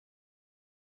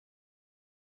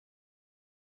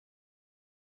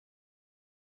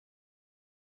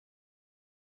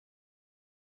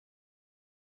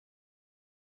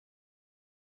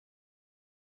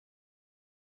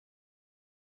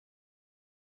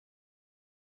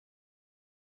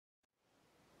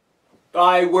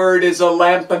Thy word is a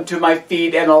lamp unto my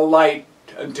feet and a light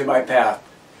unto my path.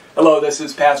 Hello, this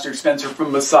is Pastor Spencer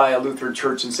from Messiah Lutheran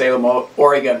Church in Salem,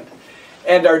 Oregon.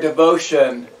 And our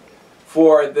devotion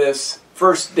for this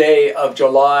first day of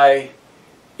July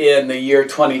in the year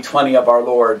 2020 of our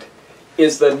Lord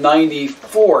is the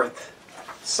 94th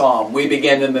Psalm. We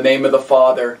begin in the name of the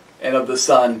Father, and of the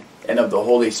Son, and of the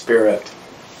Holy Spirit.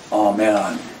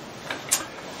 Amen.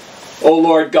 O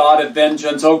Lord God of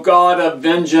vengeance, O God of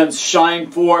vengeance, shine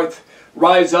forth.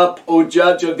 Rise up, O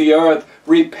Judge of the earth.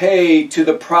 Repay to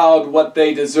the proud what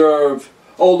they deserve.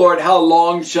 O Lord, how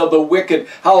long shall the wicked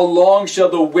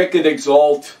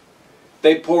exalt?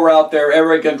 They pour out their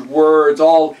arrogant words,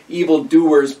 all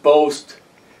evildoers boast.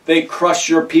 They crush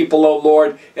your people, O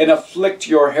Lord, and afflict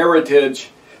your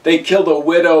heritage. They kill the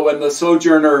widow and the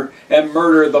sojourner, and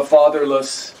murder the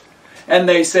fatherless. And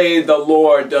they say, the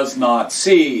Lord does not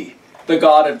see. The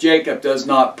God of Jacob does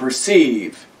not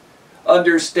perceive.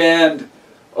 Understand,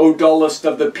 O dullest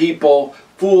of the people,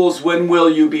 fools, when will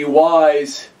you be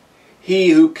wise? He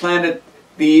who planted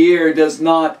the ear, does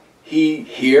not he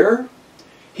hear?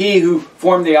 He who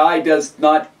formed the eye, does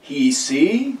not he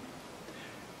see?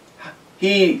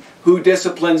 He who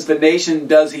disciplines the nation,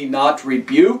 does he not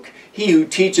rebuke? He who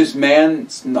teaches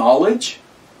man's knowledge?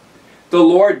 The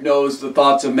Lord knows the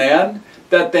thoughts of man,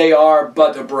 that they are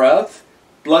but a breath.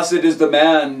 Blessed is the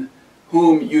man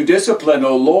whom you discipline,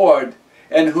 O Lord,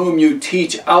 and whom you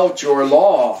teach out your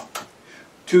law,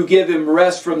 to give him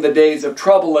rest from the days of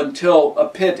trouble until a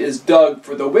pit is dug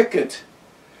for the wicked.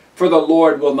 For the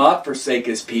Lord will not forsake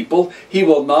his people. He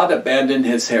will not abandon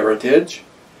his heritage.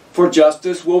 For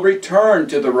justice will return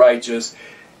to the righteous,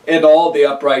 and all the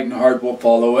upright in heart will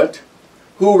follow it.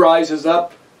 Who rises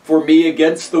up for me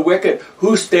against the wicked?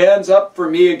 Who stands up for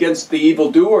me against the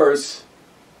evildoers?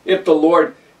 If the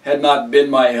Lord had not been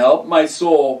my help, my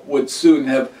soul would soon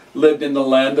have lived in the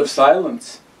land of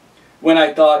silence. When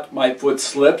I thought my foot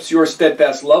slips, your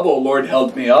steadfast love, O Lord,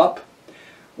 held me up.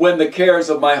 When the cares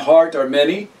of my heart are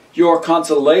many, your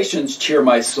consolations cheer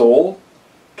my soul.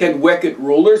 Can wicked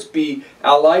rulers be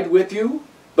allied with you,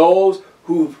 those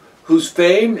whose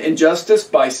fame injustice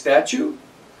by statute?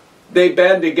 They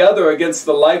band together against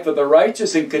the life of the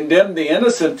righteous and condemn the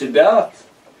innocent to death.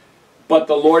 But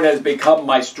the Lord has become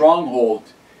my stronghold,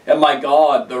 and my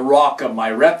God, the rock of my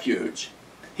refuge.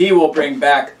 He will bring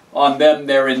back on them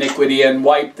their iniquity and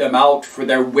wipe them out for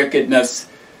their wickedness.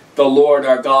 The Lord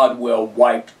our God will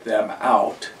wipe them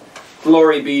out.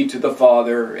 Glory be to the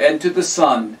Father, and to the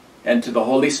Son, and to the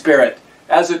Holy Spirit,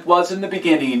 as it was in the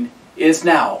beginning, is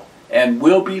now, and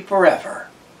will be forever.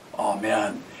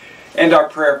 Amen. And our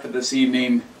prayer for this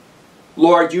evening.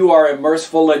 Lord, you are a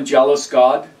merciful and jealous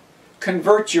God.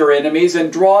 Convert your enemies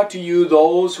and draw to you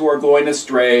those who are going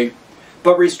astray,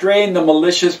 but restrain the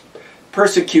malicious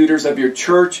persecutors of your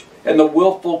church and the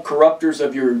willful corrupters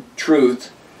of your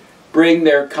truth. Bring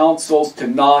their counsels to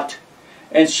naught,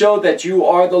 and show that you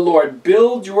are the Lord.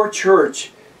 Build your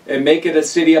church and make it a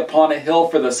city upon a hill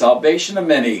for the salvation of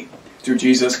many, through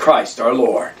Jesus Christ our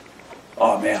Lord.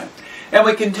 Amen. And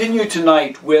we continue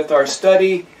tonight with our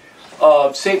study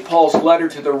of St. Paul's letter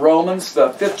to the Romans, the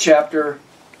 5th chapter,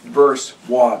 verse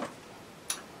 1.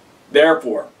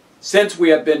 Therefore, since we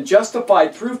have been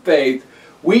justified through faith,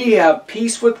 we have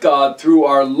peace with God through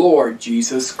our Lord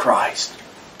Jesus Christ.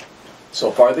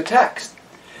 So far the text.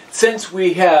 Since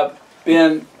we have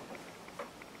been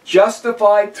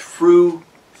justified through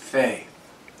faith.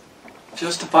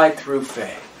 Justified through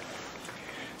faith.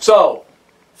 So,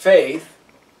 faith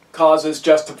causes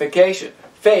justification.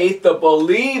 Faith, the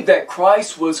belief that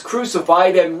Christ was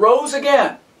crucified and rose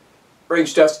again,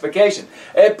 brings justification.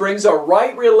 It brings a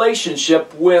right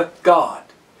relationship with God.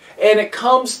 And it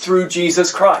comes through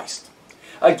Jesus Christ.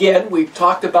 Again, we've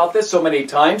talked about this so many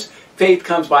times. Faith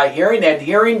comes by hearing, and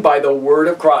hearing by the word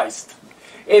of Christ.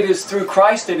 It is through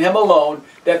Christ and Him alone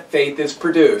that faith is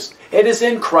produced. It is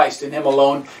in Christ and Him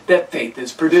alone that faith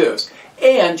is produced.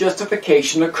 And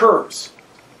justification occurs.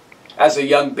 As a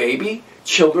young baby,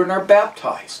 children are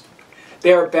baptized.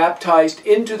 They are baptized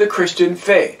into the Christian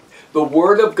faith. The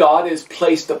Word of God is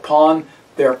placed upon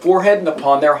their forehead and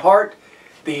upon their heart.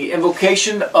 The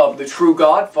invocation of the true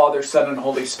God, Father, Son, and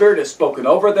Holy Spirit is spoken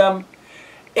over them.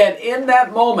 And in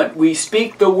that moment, we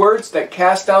speak the words that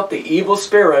cast out the evil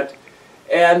spirit,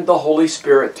 and the Holy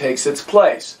Spirit takes its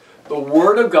place. The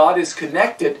Word of God is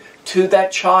connected to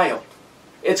that child.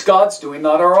 It's God's doing,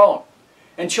 not our own.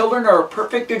 And children are a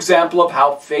perfect example of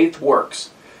how faith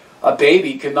works. A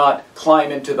baby cannot climb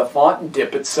into the font and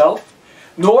dip itself,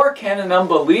 nor can an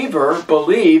unbeliever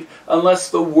believe unless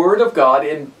the Word of God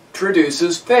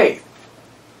introduces faith.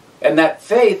 And that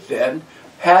faith then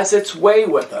has its way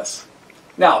with us.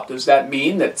 Now, does that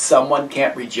mean that someone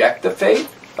can't reject the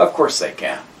faith? Of course they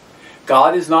can.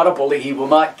 God is not a bully. He will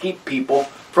not keep people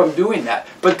from doing that.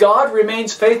 But God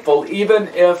remains faithful even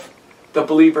if the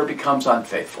believer becomes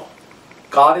unfaithful.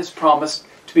 God has promised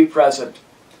to be present.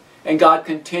 And God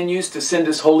continues to send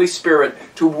His Holy Spirit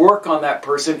to work on that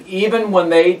person even when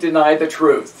they deny the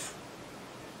truth.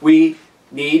 We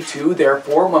need to,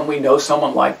 therefore, when we know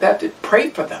someone like that, to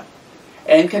pray for them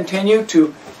and continue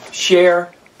to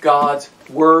share God's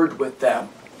Word with them.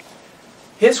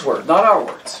 His Word, not our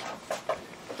words.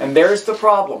 And there's the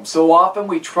problem. So often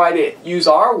we try to use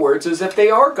our words as if they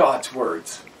are God's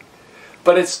words.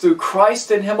 But it's through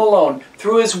Christ and Him alone,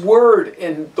 through His Word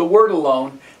and the Word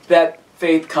alone, that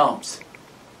faith comes.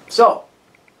 So,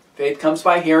 faith comes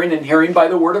by hearing, and hearing by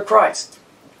the Word of Christ.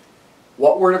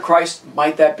 What Word of Christ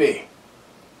might that be?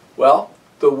 Well,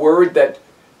 the Word that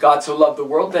God so loved the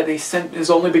world that He sent His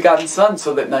only begotten Son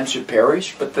so that none should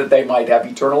perish, but that they might have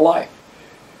eternal life.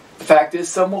 The fact is,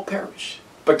 some will perish,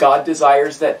 but God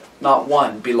desires that not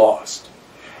one be lost.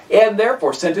 And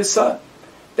therefore sent His Son,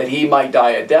 that He might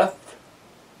die a death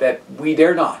that we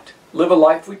dare not, live a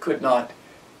life we could not,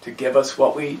 to give us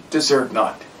what we deserve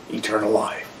not, eternal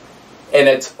life. And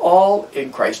it's all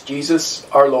in Christ Jesus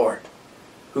our Lord,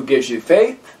 who gives you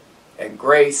faith and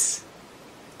grace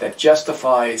that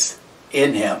justifies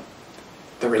in Him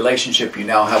the relationship you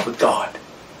now have with God,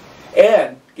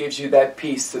 and gives you that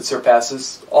peace that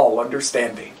surpasses all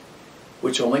understanding,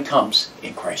 which only comes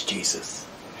in Christ Jesus.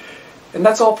 And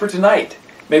that's all for tonight.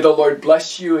 May the Lord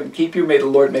bless you and keep you. May the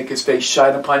Lord make His face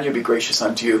shine upon you, be gracious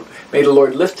unto you. May the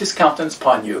Lord lift His countenance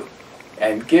upon you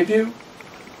and give you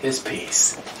His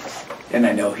peace. And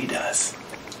I know He does.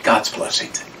 God's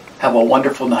blessings. Have a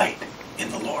wonderful night in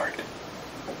the Lord.